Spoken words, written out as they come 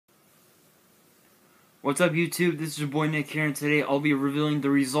What's up, YouTube? This is your boy Nick here, and today I'll be revealing the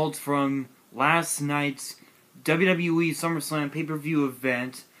results from last night's WWE SummerSlam pay-per-view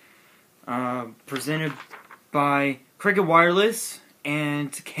event presented by Cricket Wireless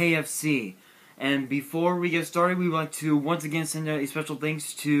and KFC. And before we get started, we would like to once again send out a special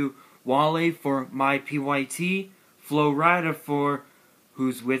thanks to Wale for my PYT, Flo Rida for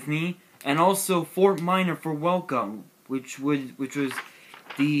Who's With Me, and also Fort Minor for Welcome, which was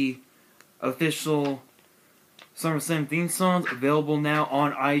the official SummerSlam theme songs, available now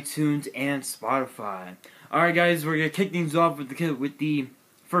on iTunes and Spotify. Alright guys, we're going to kick things off with the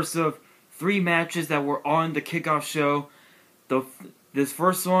first of three matches that were on the kickoff show. This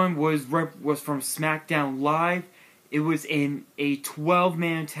first one was from SmackDown Live. It was in a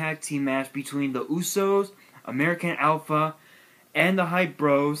 12-man tag team match between the Usos, American Alpha, and the Hype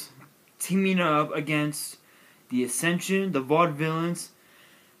Bros, teaming up against the Ascension, the Vaudevillains,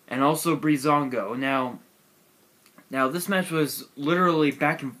 and also Breezango. Now this match was literally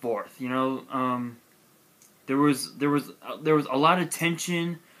back and forth. You know, there was a lot of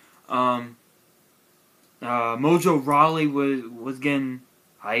tension. Mojo Rawley was getting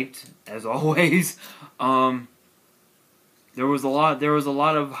hyped as always. There was a lot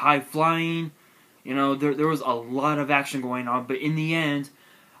of high flying. You know, there was a lot of action going on. But in the end,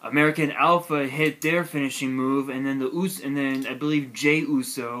 American Alpha hit their finishing move, and then I believe Jey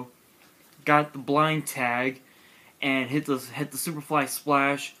Uso got the blind tag and hit the Superfly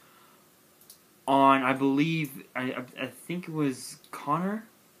Splash on, I believe, I think it was Connor,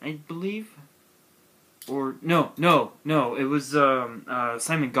 I believe, or no, it was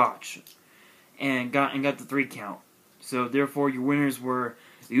Simon Gotch, and got the 3 count. So therefore, your winners were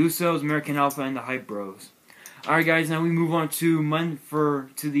the Usos, American Alpha, and the Hype Bros. All right, guys. Now we move on to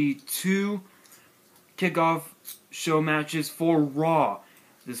the 2 kickoff show matches for Raw.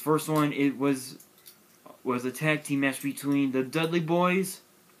 This first one, it was a tag team match between the Dudley Boys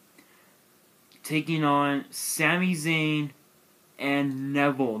taking on Sami Zayn and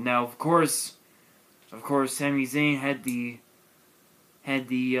Neville. Now, of course, Sami Zayn had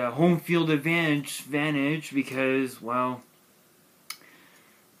the home field advantage because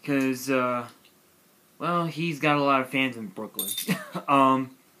he's got a lot of fans in Brooklyn.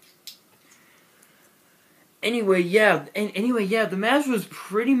 Anyway, the match was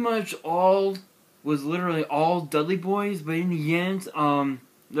pretty much literally all Dudley Boys, but in the end,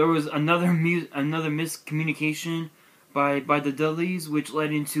 there was another miscommunication by the Dudleys, which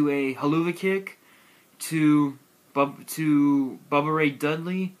led into a haluva kick to Bubba Ray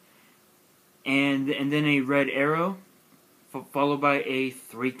Dudley, and then a red arrow, followed by a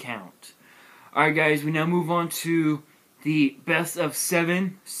 3 count. Alright guys, we now move on to the best of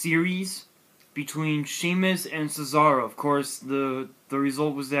 7 series between Sheamus and Cesaro. Of course, the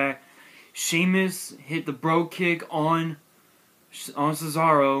result was that Sheamus hit the bro kick on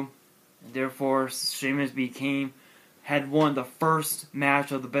Cesaro, and therefore Sheamus had won the first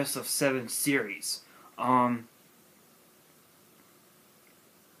match of the best of 7 series. I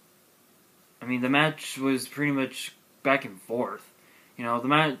mean, the match was pretty much back and forth. You know,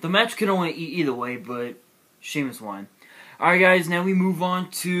 the match could only either way, but Sheamus won. Alright guys, now we move on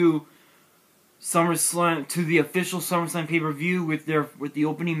to SummerSlam, to the official SummerSlam pay-per-view with the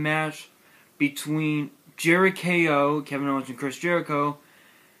opening match between Jericho, Kevin Owens and Chris Jericho,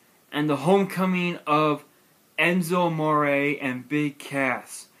 and the homecoming of Enzo Amore and Big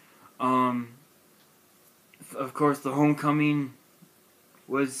Cass. Of course, the homecoming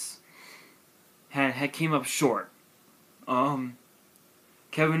had came up short.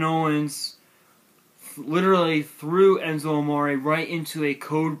 Kevin Owens literally threw Enzo Amore right into a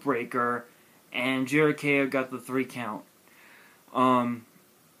code breaker, and Jericho got the 3 count.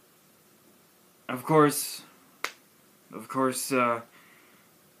 Of course,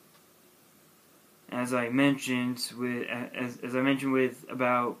 as I mentioned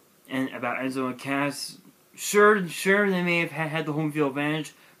about Enzo and Cass, sure they may have had the home field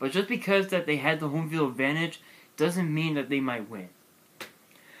advantage, but just because that they had the home field advantage doesn't mean that they might win.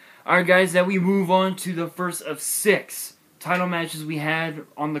 Alright guys, now we move on to the first of 6 title matches we had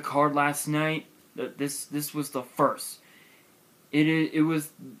on the card last night. This was the first. It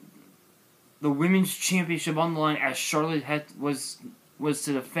was the Women's Championship on the line, as Charlotte was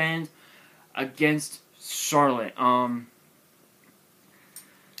to defend against Charlotte.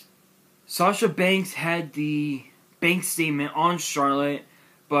 Sasha Banks had the bank statement on Charlotte,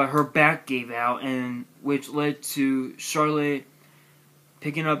 but her back gave out, and which led to Charlotte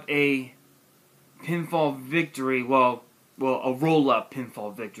picking up a pinfall victory. Well, a roll-up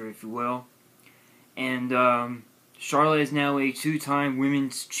pinfall victory, if you will. And Charlotte is now a 2-time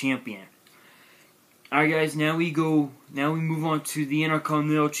women's champion. Alright, guys. Now we move on to the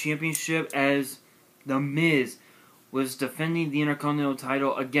Intercontinental Championship as The Miz was defending the Intercontinental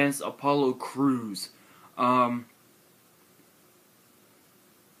title against Apollo Crews.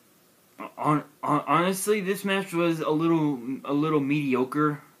 Honestly, this match was a little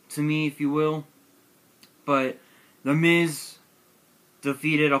mediocre to me, if you will. But The Miz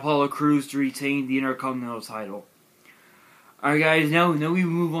defeated Apollo Crews to retain the Intercontinental title. Alright, guys, now we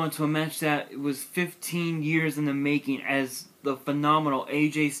move on to a match that was 15 years in the making, as the phenomenal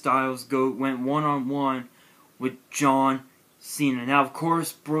AJ Styles went one-on-one with John Cena. Now, of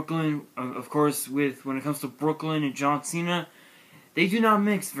course, when it comes to Brooklyn and John Cena, they do not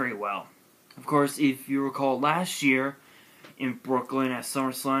mix very well. Of course, if you recall last year in Brooklyn at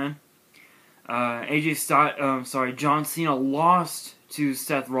SummerSlam, John Cena lost to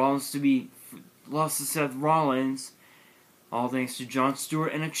Seth Rollins all thanks to Jon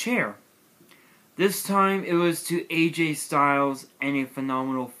Stewart and a chair. This time it was to AJ Styles and a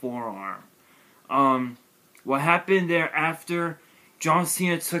phenomenal forearm. What happened thereafter? John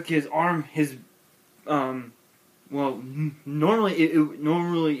Cena took his arm, normally it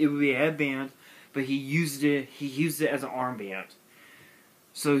would be a headband, but he used it as an armband.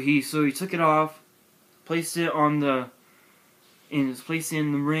 So he took it off, placed it in the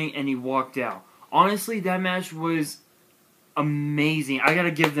ring, and he walked out. Honestly, that match was amazing. I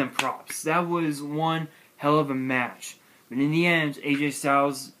gotta give them props. That was one hell of a match. But in the end, AJ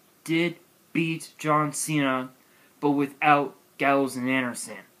Styles did beat John Cena, but without Gallows and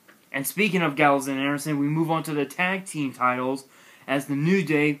Anderson. And speaking of Gallows and Anderson, we move on to the tag team titles as the New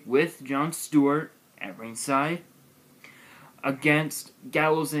Day with Jon Stewart at ringside against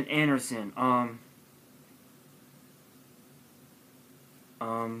Gallows and Anderson.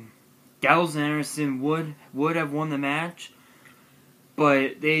 Gallows and Anderson would have won the match,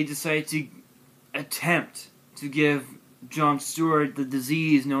 but they decided to attempt to give Jon Stewart the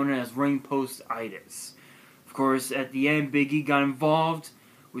disease known as ring post-itis. Of course, at the end, Big E got involved,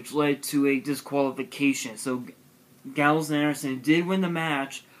 which led to a disqualification. So Gallows and Anderson did win the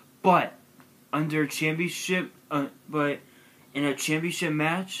match, but in a championship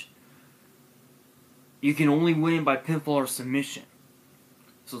match, you can only win by pinfall or submission.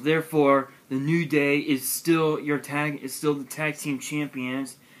 So therefore, the New Day is still the tag team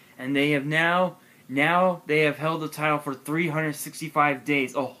champions, and they have now they have held the title for 365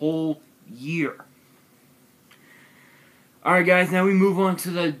 days, a whole year. Alright, guys, now we move on to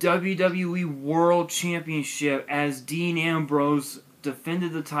the WWE World Championship as Dean Ambrose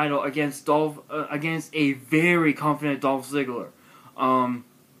defended the title against a very confident Dolph Ziggler.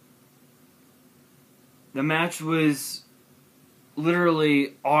 The match was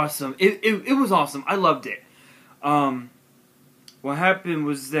literally awesome. It was awesome. I loved it. What happened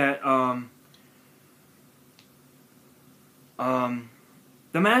was that the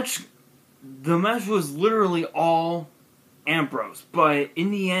match was literally all Ambrose, but in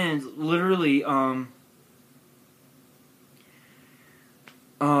the end, literally,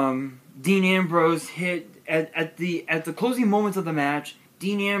 Dean Ambrose hit at the closing moments of the match.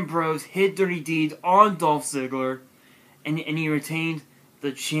 Dean Ambrose hit Dirty Deeds on Dolph Ziggler, and he retained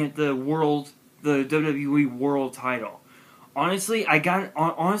the WWE World Title. Honestly, I gotta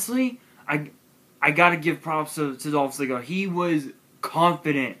give props to Dolph Ziggler. He was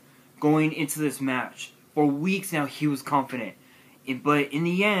confident going into this match. For weeks now, he was confident. But in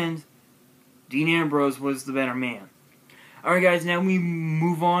the end, Dean Ambrose was the better man. Alright, guys, now we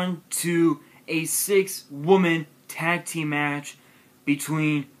move on to a 6-woman tag team match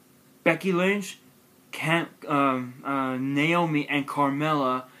between Becky Lynch, Naomi, and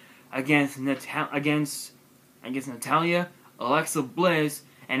Carmella against Natalya, Alexa Bliss,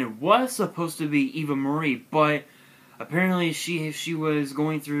 and it was supposed to be Eva Marie, but apparently she was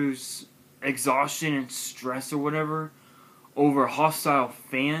going through exhaustion and stress or whatever over hostile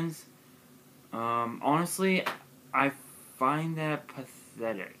fans. Honestly, I find that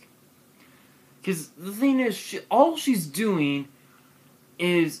pathetic. Because the thing is, all she's doing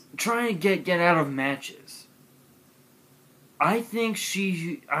is trying to get out of matches. I think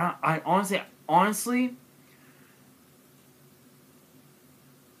I honestly,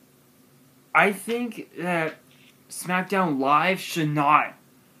 I think that SmackDown Live should not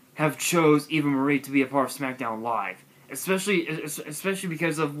have chose Eva Marie to be a part of SmackDown Live, especially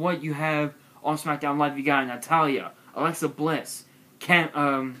because of what you have on SmackDown Live. You got Natalya, Alexa Bliss,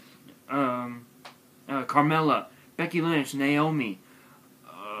 Carmella, Becky Lynch, Naomi.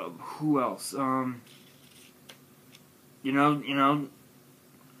 Who else?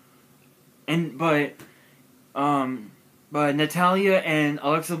 But Natalya and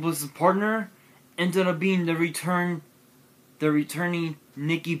Alexa Bliss's partner ended up being the returning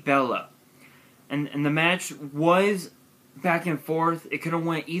Nikki Bella. And the match was back and forth. It could have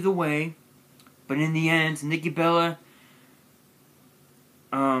went either way, but in the end, Nikki Bella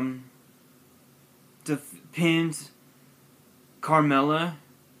pinned Carmella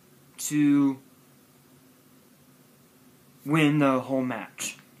to win the whole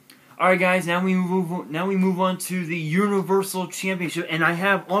match. Alright guys, now we move on to the Universal Championship, and I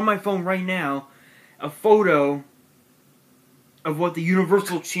have on my phone right now a photo of what the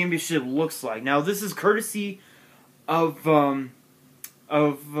Universal Championship looks like. Now this is courtesy of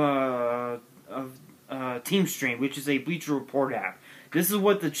TeamStream, which is a Bleacher Report app. This is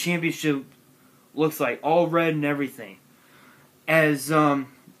what the championship looks like, all red and everything. As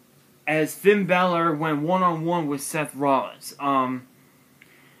Finn Balor went one-on-one with Seth Rollins.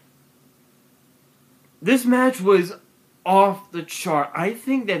 This match was off the chart. I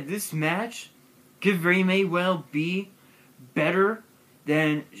think that this match could very well be better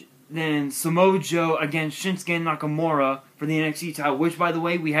than Samoa Joe against Shinsuke Nakamura for the NXT title. Which, by the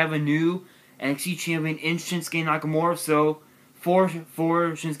way, we have a new NXT champion in Shinsuke Nakamura. So, for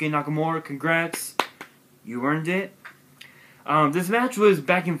Shinsuke Nakamura, congrats, you earned it. This match was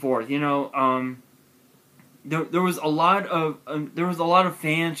back and forth. You know, there was a lot of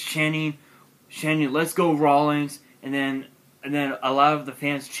fans chanting, "Let's go Rollins," and then a lot of the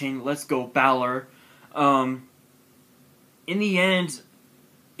fans chanting, "Let's go Balor." In the end,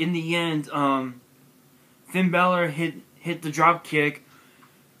 Finn Balor hit the drop kick,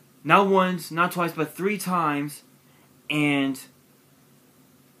 not once, not twice, but 3 times, and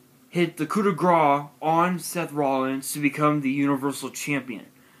hit the coup de grace on Seth Rollins to become the Universal Champion.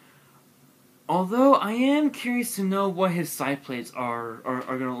 Although I am curious to know what his side plates are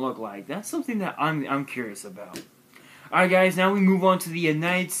going to look like. That's something that I'm curious about. Alright guys, now we move on to the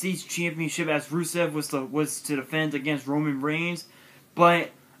United States Championship, as Rusev was to defend against Roman Reigns,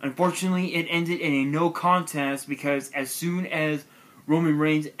 but unfortunately it ended in a no contest because as soon as Roman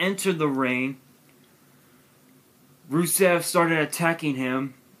Reigns entered the ring, Rusev started attacking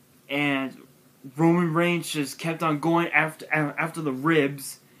him, and Roman Reigns just kept on going after the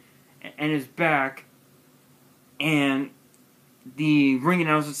ribs and his back, and the ring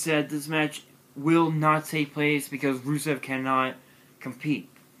announcer said this match will not take place because Rusev cannot compete.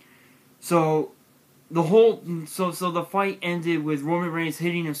 So the fight ended with Roman Reigns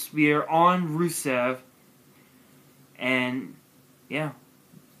hitting a spear on Rusev, and yeah,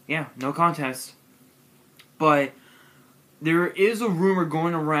 no contest. But there is a rumor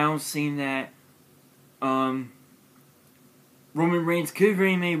going around saying that Roman Reigns could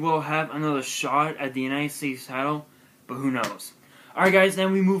very well have another shot at the United States title, but who knows. Alright guys,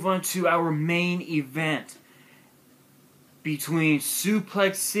 then we move on to our main event between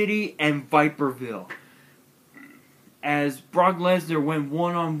Suplex City and Viperville, as Brock Lesnar went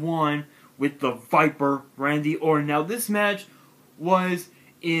one-on-one with the Viper, Randy Orton. Now this match was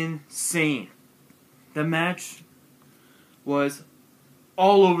insane. The match was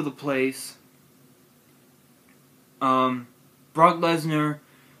all over the place. Brock Lesnar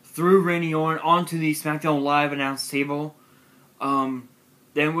threw Randy Orton onto the SmackDown Live announce table.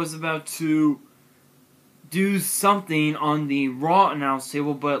 Then was about to do something on the Raw announce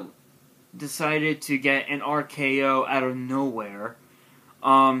table, but decided to get an RKO out of nowhere.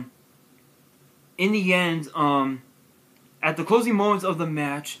 In the end, at the closing moments of the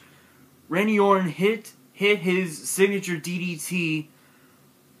match, Randy Orton hit his signature DDT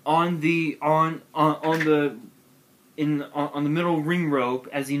on the middle ring rope,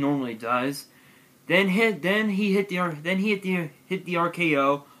 as he normally does. Then he hit the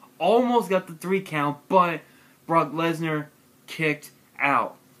RKO, almost got the 3 count, but Brock Lesnar kicked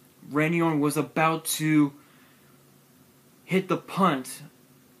out. Randy Orton was about to hit the punt,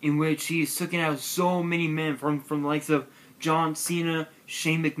 in which he's taken out so many men from the likes of John Cena,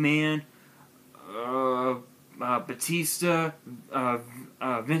 Shane McMahon, Batista,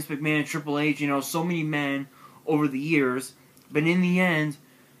 Vince McMahon, Triple H, you know, so many men over the years. But in the end,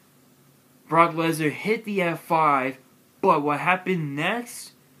 Brock Lesnar hit the F5, but what happened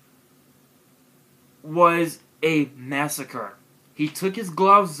next was a massacre. He took his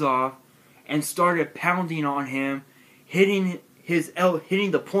gloves off and started pounding on him, hitting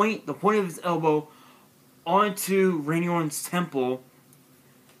the point of his elbow onto Randy Orton's temple,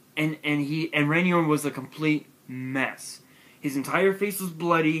 and Randy Orton was a complete mess. His entire face was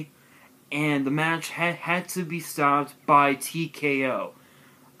bloody, and the match had to be stopped by TKO.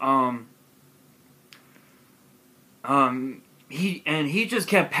 He just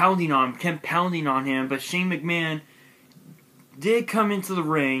kept pounding on him, but Shane McMahon did come into the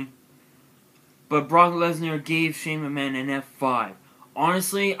ring, but Brock Lesnar gave Shane McMahon an F5.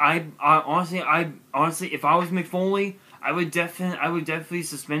 Honestly, honestly, if I was Mick Foley, I would definitely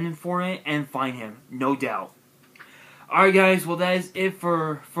suspend him for it and fine him, no doubt. Alright guys, well that is it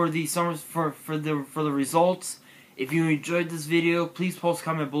for the results. If you enjoyed this video, please post a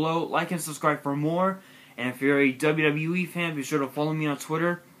comment below, like and subscribe for more. And if you're a WWE fan, be sure to follow me on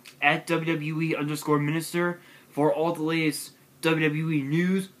Twitter at WWE_minister for all the latest WWE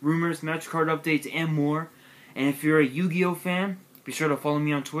news, rumors, match card updates, and more. And if you're a Yu-Gi-Oh fan, be sure to follow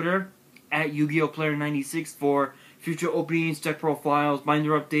me on Twitter at Yu-Gi-Oh Player96 for future openings, deck profiles,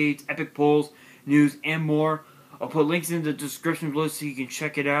 binder updates, epic polls, news, and more. I'll put links in the description below so you can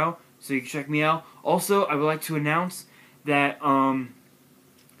check it out, so you can check me out. Also, I would like to announce that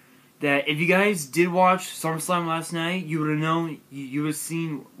that if you guys did watch SummerSlam last night, you would have known, you would have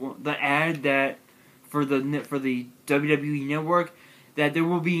seen the ad that for the WWE Network that there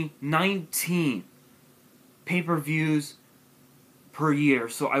will be 19 pay-per-views per year.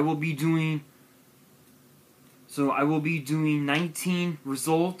 So I will be doing 19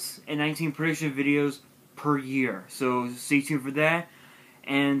 results and 19 prediction videos per year. So stay tuned for that.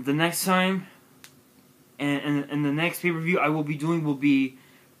 And the next time, and the next pay-per-view I will be doing will be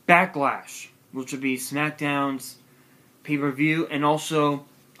Backlash, which will be SmackDown's pay-per-view, and also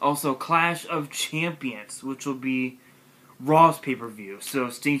Clash of Champions, which will be Raw's pay-per-view. So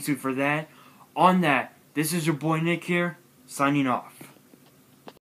stay tuned for that. On that, this is your boy Nick here, signing off.